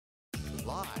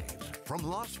Live from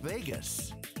Las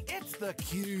Vegas, it's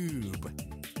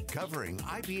theCUBE. Covering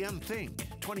IBM Think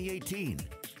 2018.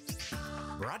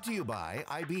 Brought to you by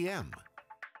IBM.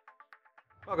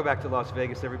 Welcome back to Las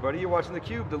Vegas, everybody. You're watching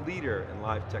theCUBE, the leader in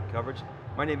live tech coverage.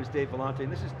 My name is Dave Vellante,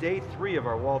 and this is day 3 of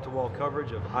our wall-to-wall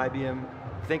coverage of IBM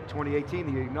Think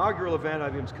 2018, the inaugural event.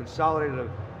 IBM's consolidated a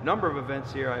number of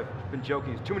events here. I've been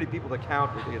joking, it's too many people to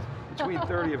count. It's between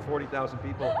 30 and 40,000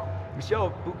 people.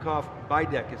 Michelle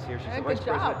Boockoff-Bajdek is here. She's the Vice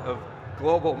President of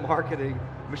Global Marketing.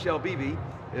 Michelle BB,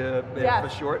 for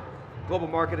short. Global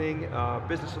Marketing,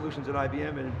 Business Solutions at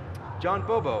IBM, and John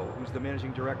Bobo, who's the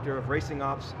Managing Director of Racing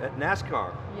Ops at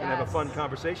NASCAR. We're going to have a fun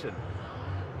conversation.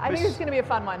 I think it's going to be a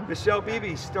fun one. Michelle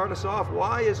BB, start us off.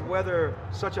 Why is weather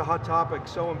such a hot topic,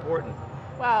 so important?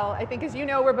 Well, I think as you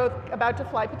know, we're both about to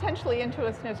fly potentially into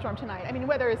a snowstorm tonight. I mean,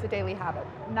 weather is a daily habit.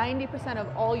 90%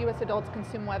 of all US adults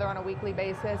consume weather on a weekly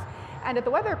basis. And at the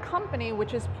Weather Company,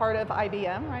 which is part of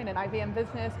IBM, right, an IBM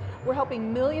business, we're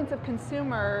helping millions of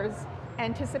consumers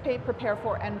anticipate, prepare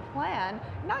for, and plan,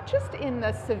 not just in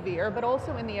the severe, but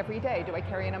also in the everyday. Do I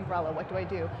carry an umbrella? What do I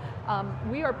do?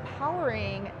 We are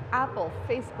powering Apple,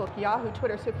 Facebook, Yahoo,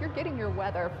 Twitter, so if you're getting your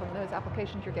weather from those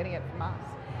applications, you're getting it from us.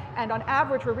 And on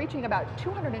average, we're reaching about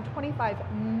 225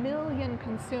 million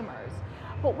consumers.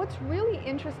 But what's really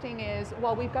interesting is,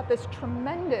 while we've got this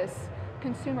tremendous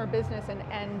consumer business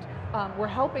and we're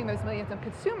helping those millions of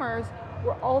consumers,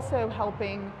 we're also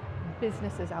helping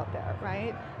businesses out there,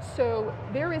 right? So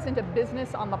there isn't a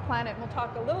business on the planet, and we'll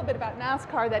talk a little bit about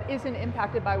NASCAR, that isn't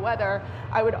impacted by weather.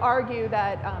 I would argue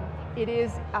that it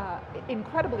is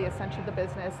incredibly essential to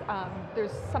business.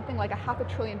 There's something like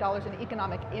 $500 billion in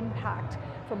economic impact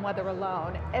from weather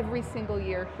alone every single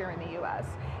year here in the US.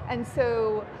 And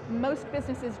so most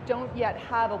businesses don't yet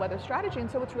have a weather strategy,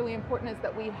 and so what's really important is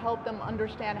that we help them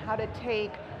understand how to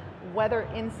take weather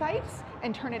insights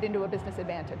and turn it into a business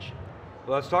advantage.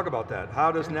 Well, let's talk about that.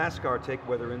 How does NASCAR take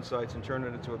weather insights and turn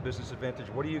it into a business advantage?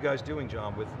 What are you guys doing,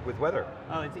 John, with weather?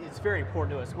 It's very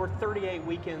important to us. We're 38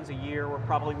 weekends a year. We're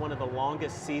probably one of the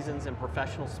longest seasons in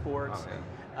professional sports.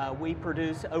 Okay. We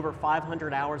produce over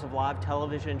 500 hours of live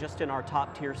television just in our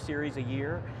top tier series a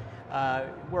year.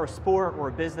 We're a sport, we're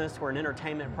a business, we're an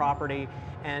entertainment property,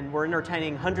 and we're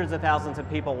entertaining hundreds of thousands of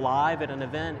people live at an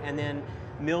event, and then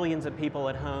millions of people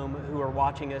at home who are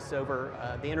watching us over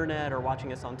the internet or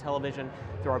watching us on television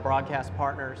through our broadcast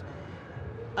partners.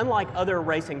 Unlike other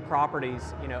racing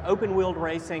properties, open-wheeled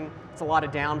racing, it's a lot of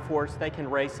downforce, they can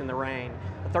race in the rain.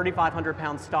 A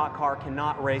 3,500-pound stock car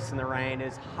cannot race in the rain,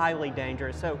 it's highly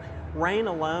dangerous. So rain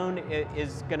alone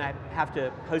is going to have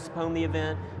to postpone the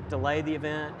event, delay the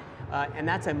event, and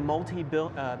that's a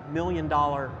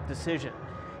multi-million-dollar decision.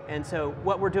 And so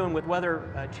what we're doing with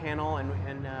Weather Channel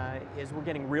is we're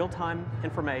getting real-time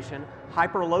information,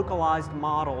 hyper-localized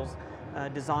models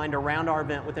designed around our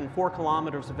event within 4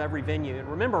 kilometers of every venue. And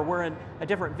remember, we're in a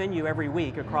different venue every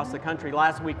week across the country.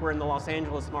 Last week we're in the Los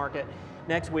Angeles market.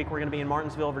 Next week we're going to be in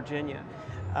Martinsville, Virginia.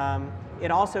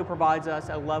 It also provides us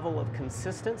a level of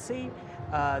consistency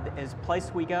as place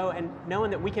we go, and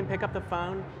knowing that we can pick up the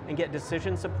phone and get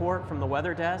decision support from the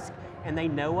weather desk, and they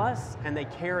know us and they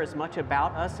care as much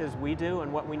about us as we do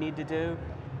and what we need to do.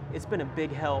 It's been a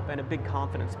big help and a big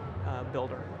confidence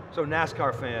builder. So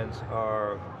NASCAR fans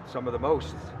are some of the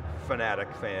most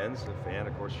fanatic fans. A fan,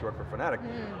 of course, short for fanatic.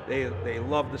 They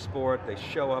love the sport, they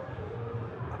show up.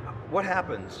 What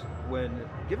happens when,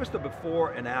 give us the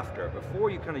before and after, before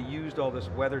you kind of used all this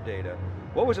weather data,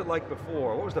 what was it like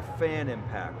before? What was the fan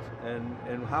impact,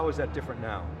 and how is that different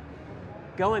now?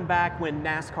 Going back when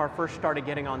NASCAR first started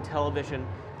getting on television,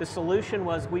 the solution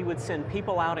was we would send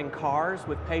people out in cars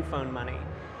with payphone money,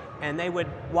 and they would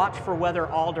watch for weather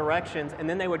all directions, and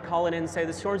then they would call it in and say,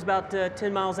 the storm's about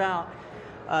 10 miles out.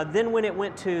 Then when it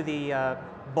went to the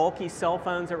bulky cell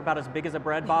phones that were about as big as a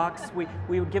bread box,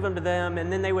 we would give them to them,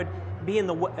 and then they would be in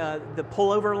the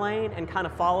pullover lane and kind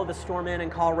of follow the storm in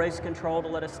and call race control to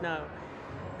let us know.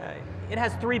 It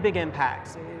has 3 big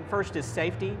impacts. First is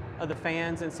safety of the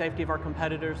fans and safety of our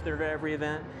competitors that are at every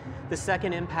event. The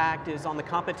second impact is on the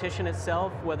competition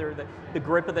itself, whether the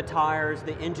grip of the tires,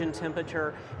 the engine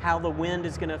temperature, how the wind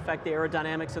is going to affect the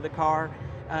aerodynamics of the car.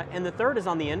 And the third is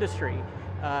on the industry.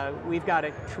 We've got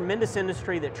a tremendous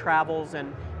industry that travels,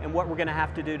 and what we're going to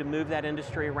have to do to move that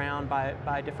industry around by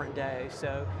a different day.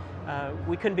 So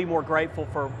we couldn't be more grateful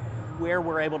for where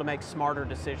we're able to make smarter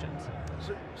decisions.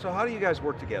 So how do you guys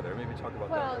work together? Maybe talk about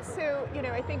that. Well, so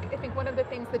I think one of the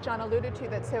things that John alluded to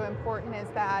that's so important is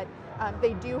that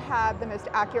they do have the most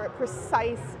accurate,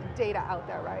 precise data out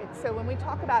there, right? So when we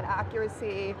talk about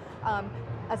accuracy,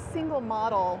 a single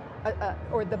model,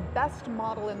 or the best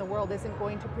model in the world isn't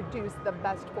going to produce the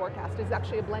best forecast. It's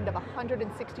actually a blend of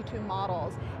 162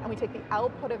 models, and we take the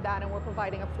output of that and we're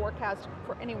providing a forecast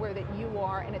for anywhere that you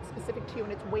are, and it's specific to you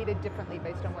and it's weighted differently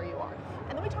based on where you are.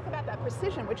 And then we talk about that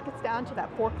precision, which gets down to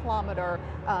that 4-kilometer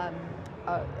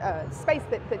space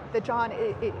that John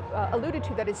alluded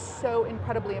to that is so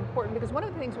incredibly important, because one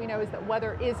of the things we know is that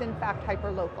weather is in fact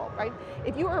hyper-local, right?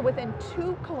 If you are within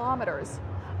 2 kilometers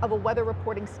of a weather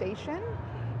reporting station,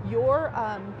 your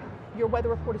weather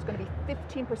report is going to be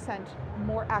 15%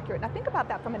 more accurate. Now think about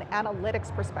that from an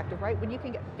analytics perspective, right? When you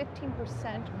can get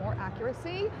 15% more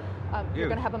accuracy, you're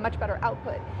going to have a much better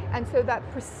output. And so that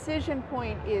precision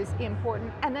point is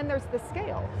important. And then there's the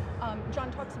scale.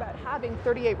 John talks about having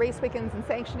 38 race weekends and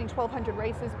sanctioning 1,200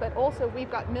 races, but also we've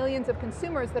got millions of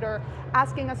consumers that are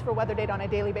asking us for weather data on a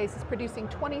daily basis, producing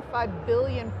 25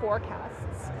 billion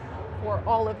forecasts for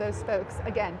all of those folks.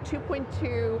 Again,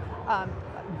 2.2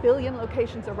 billion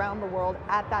locations around the world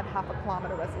at that 0.5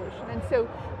 kilometer resolution. And so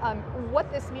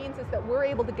what this means is that we're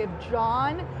able to give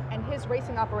John and his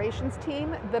racing operations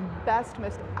team the best,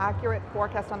 most accurate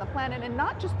forecast on the planet, and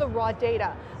not just the raw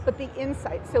data, but the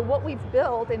insight. So what we've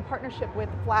built in partnership with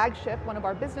Flagship, one of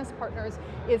our business partners,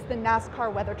 is the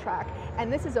NASCAR Weather Track.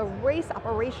 And this is a race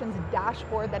operations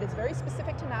dashboard that is very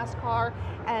specific to NASCAR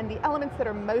and the elements that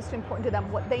are most important to them,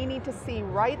 what they need to see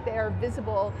right there,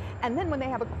 visible. And then when they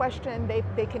have a question,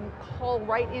 they can call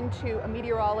right into a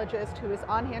meteorologist who is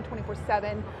on hand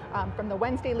 24/7 from the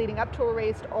Wednesday leading up to a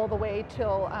race all the way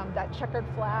till that checkered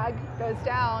flag goes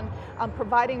down,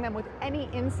 providing them with any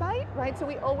insight, right? So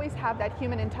we always have that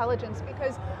human intelligence,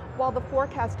 because while the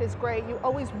forecast is great, you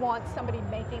always want somebody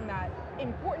making that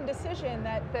important decision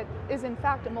that is in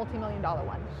fact a multi-million-dollar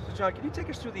one. So John, can you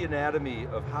take us through the anatomy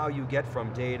of how you get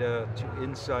from data to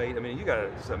insight? I mean, you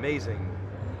got this amazing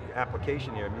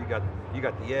application here. I mean, you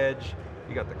got the edge,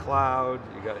 you got the cloud,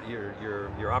 you got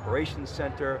your operations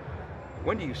center.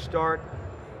 When do you start?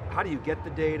 How do you get the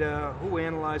data? Who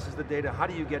analyzes the data? How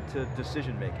do you get to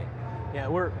decision making? Yeah,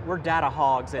 we're data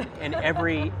hogs in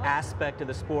every aspect of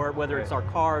the sport, whether it's our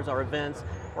cars, our events,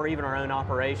 or even our own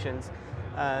operations.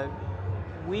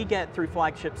 We get through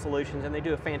Flagship Solutions, and they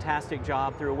do a fantastic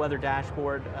job through a weather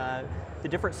dashboard. The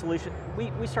different solutions,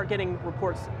 we start getting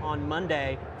reports on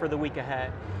Monday for the week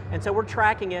ahead. And so we're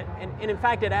tracking it, and in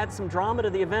fact it adds some drama to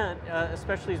the event,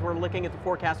 especially as we're looking at the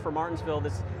forecast for Martinsville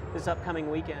this upcoming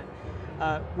weekend.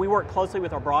 We work closely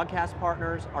with our broadcast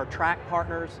partners, our track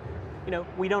partners. You know,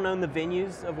 we don't own the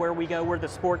venues of where we go, we're the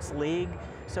sports league,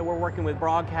 so we're working with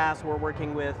broadcast, we're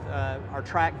working with our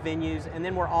track venues, and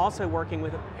then we're also working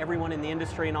with everyone in the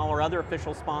industry and all our other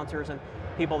official sponsors and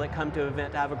people that come to an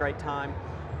event to have a great time.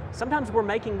 Sometimes we're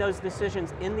making those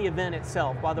decisions in the event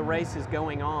itself while the race is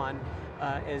going on,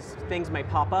 as things may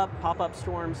pop up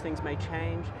storms, things may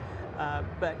change.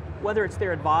 But whether it's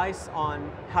their advice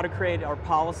on how to create our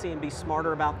policy and be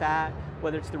smarter about that,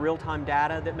 whether it's the real-time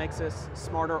data that makes us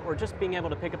smarter, or just being able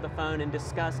to pick up the phone and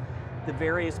discuss the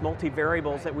various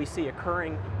multivariables that we see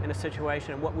occurring in a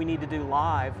situation and what we need to do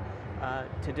live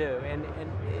to do, and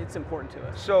it's important to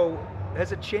us. So,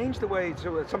 has it changed the way,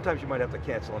 so sometimes you might have to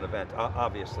cancel an event,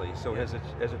 obviously, so has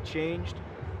it changed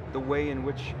the way in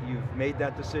which you've made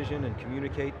that decision and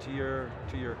communicate to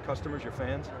your customers, your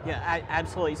fans? Yeah,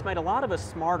 absolutely. It's made a lot of us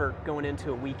smarter going into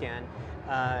a weekend.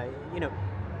 You know,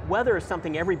 weather is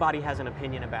something everybody has an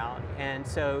opinion about, and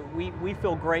so we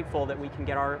feel grateful that we can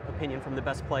get our opinion from the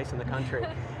best place in the country.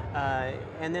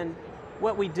 And then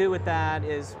what we do with that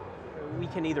is we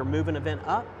can either move an event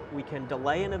up, we can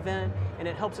delay an event, and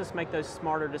it helps us make those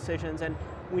smarter decisions. And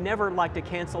we never like to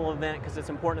cancel an event because it's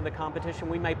important to the competition.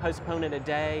 We may postpone it a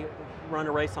day, run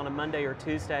a race on a Monday or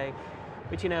Tuesday,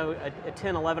 but you know, a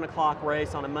 10, 11 o'clock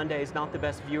race on a Monday is not the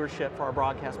best viewership for our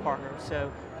broadcast partners.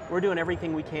 So we're doing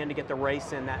everything we can to get the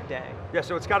race in that day. Yeah,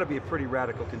 so it's got to be a pretty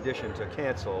radical condition to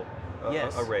cancel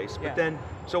a race. But then,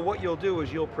 so what you'll do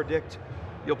is you'll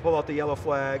pull out the yellow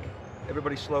flag,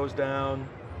 everybody slows down,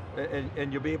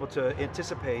 and you'll be able to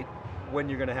anticipate when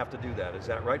you're going to have to do that, is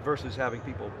that right? Versus having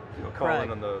people call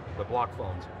in on the block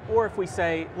phones. Or if we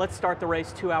say, let's start the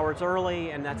race 2 hours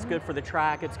early, and that's good for the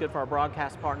track, it's good for our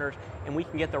broadcast partners, and we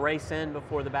can get the race in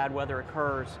before the bad weather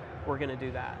occurs, we're going to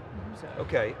do that. So.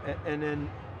 Okay, and then,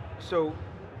 so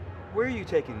where are you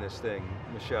taking this thing,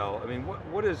 Michelle? I mean,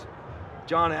 what is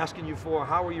John asking you for?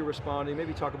 How are you responding?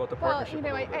 Maybe talk about the partnership.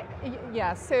 Well,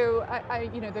 yeah. So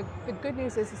the good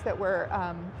news is that we're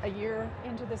a year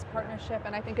into this partnership,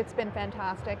 and I think it's been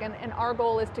fantastic. And our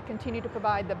goal is to continue to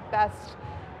provide the best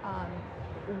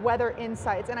weather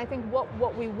insights, and I think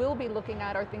what we will be looking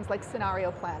at are things like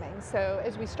scenario planning. So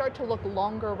as we start to look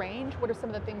longer range, what are some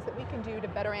of the things that we can do to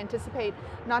better anticipate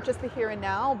not just the here and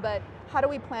now, but how do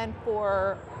we plan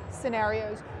for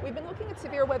scenarios? We've been looking at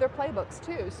severe weather playbooks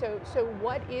too, so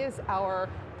what is our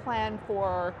plan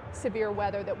for severe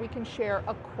weather that we can share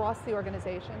across the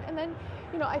organization? And then,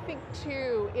 I think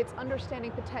too, it's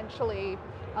understanding potentially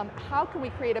how can we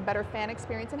create a better fan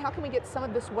experience, and how can we get some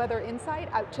of this weather insight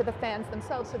out to the fans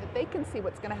themselves so that they can see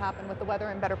what's going to happen with the weather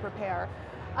and better prepare.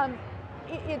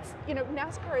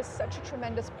 NASCAR is such a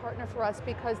tremendous partner for us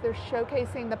because they're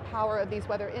showcasing the power of these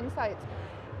weather insights.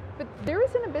 But there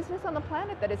isn't a business on the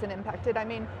planet that isn't impacted. I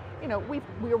mean,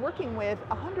 we are working with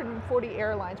 140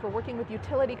 airlines. We're working with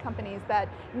utility companies that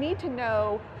need to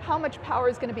know how much power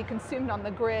is going to be consumed on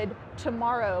the grid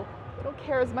tomorrow. They don't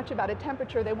care as much about a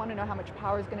temperature, they want to know how much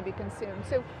power is going to be consumed.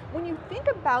 So when you think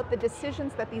about the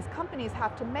decisions that these companies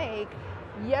have to make,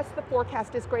 yes, the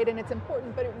forecast is great and it's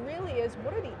important, but it really is,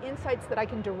 what are the insights that I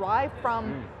can derive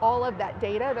from all of that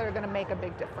data that are going to make a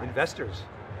big difference? Investors.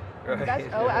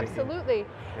 Oh, absolutely.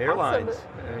 Airlines.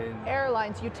 Absolutely.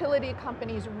 Airlines, utility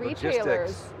companies,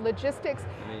 retailers, logistics.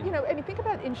 I mean, think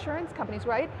about insurance companies,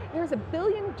 right? There's $1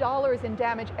 billion in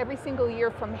damage every single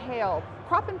year from hail,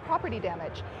 crop and property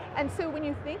damage. And so when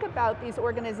you think about these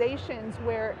organizations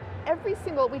where every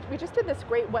single, we just did this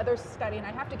great weather study, and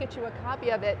I have to get you a copy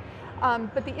of it,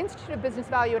 but the Institute of Business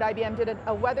Value at IBM did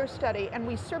a weather study, and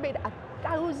we surveyed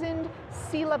 1,000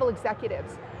 C-level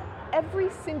executives. Every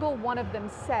single one of them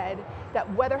said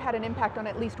that weather had an impact on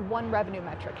at least one revenue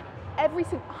metric. Every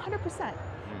single, 100%.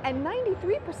 And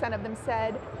 93% of them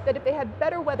said that if they had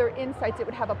better weather insights, it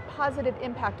would have a positive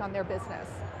impact on their business.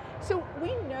 So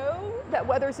we know that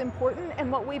weather is important, and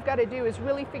what we've got to do is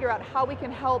really figure out how we can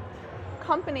help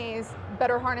companies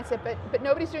better harness it, but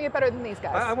nobody's doing it better than these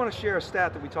guys. I want to share a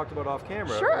stat that we talked about off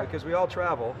camera. Sure. Because we all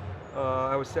travel.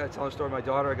 I was telling a story of my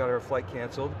daughter, I got her flight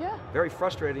canceled. Yeah. Very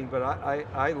frustrating, but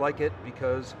I like it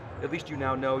because at least you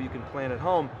now know you can plan at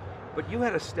home. But you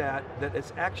had a stat that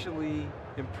it's actually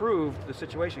improved the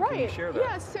situation. Right. Can you share that?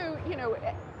 Yeah, so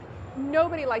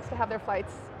nobody likes to have their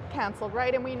flights canceled,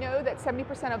 right? And we know that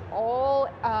 70% of all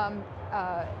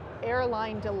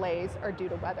airline delays are due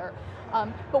to weather.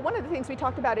 But one of the things we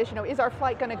talked about is our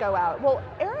flight going to go out? Well,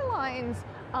 airlines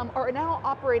are now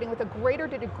operating with a greater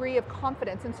degree of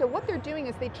confidence, and so what they're doing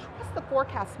is they trust the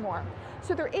forecast more.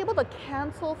 So they're able to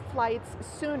cancel flights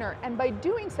sooner, and by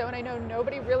doing so, and I know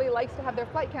nobody really likes to have their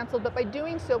flight canceled, but by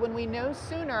doing so, when we know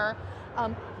sooner,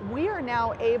 we are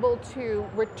now able to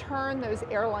return those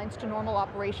airlines to normal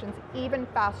operations even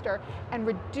faster and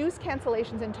reduce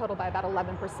cancellations in total by about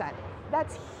 11%.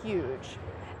 That's huge.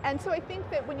 And so I think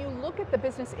that when you look at the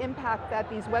business impact that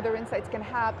these weather insights can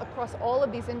have across all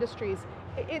of these industries,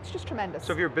 it's just tremendous.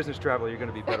 So if you're a business traveler, you're going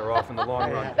to be better off in the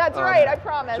long run. That's right, I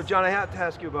promise. So John, I have to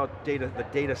ask you about the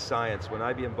data science. When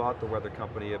IBM bought the weather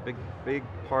company, a big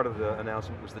part of the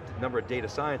announcement was the number of data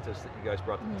scientists that you guys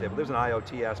brought to the table. There's an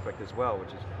IoT aspect as well, which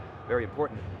is very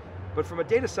important. But from a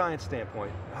data science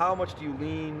standpoint, how much do you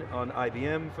lean on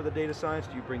IBM for the data science?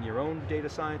 Do you bring your own data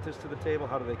scientists to the table?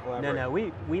 How do they collaborate? No,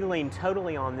 we lean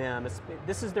totally on them.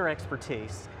 This is their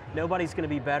expertise. Nobody's going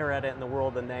to be better at it in the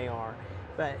world than they are.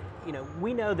 But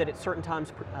we know that at certain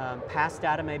times past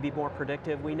data may be more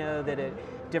predictive. We know that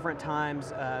at different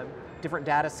times, different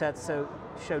data sets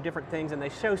show different things, and they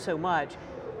show so much.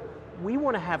 We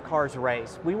want to have cars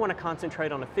race. We want to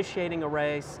concentrate on officiating a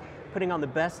race, putting on the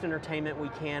best entertainment we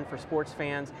can for sports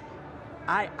fans.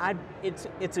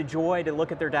 It's a joy to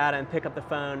look at their data and pick up the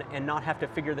phone and not have to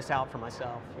figure this out for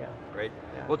myself. Yeah. Great.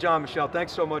 Yeah. Well, John, Michelle,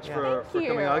 thanks so much for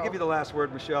coming on. I'll give you the last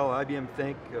word, Michelle. IBM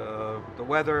Think, the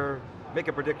weather, make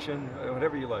a prediction,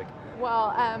 whatever you like.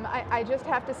 Well, I just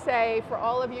have to say, for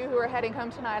all of you who are heading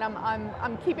home tonight,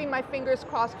 I'm keeping my fingers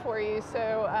crossed for you,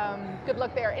 so good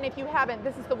luck there. And if you haven't,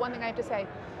 this is the one thing I have to say.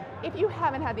 If you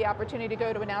haven't had the opportunity to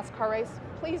go to a NASCAR race,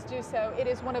 please do so. It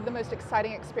is one of the most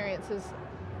exciting experiences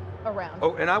around.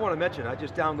 Oh, and I want to mention, I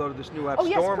just downloaded this new app,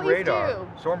 Storm Radar. Yes, please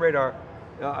do. Storm Radar.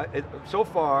 So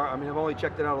far, I mean, I've only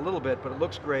checked it out a little bit, but it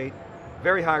looks great.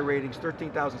 Very high ratings,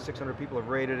 13,600 people have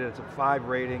rated it. It's a 5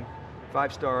 rating,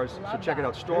 5 stars. Love so check it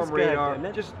out, Storm Radar.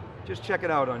 Just check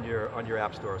it out on your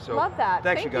app store. So love that.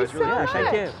 Thanks, thank you guys. You really so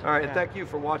appreciate much. it. All right, and thank you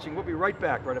for watching. We'll be right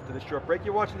back right after this short break.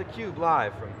 You're watching theCUBE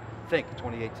live from Think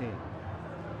 2018.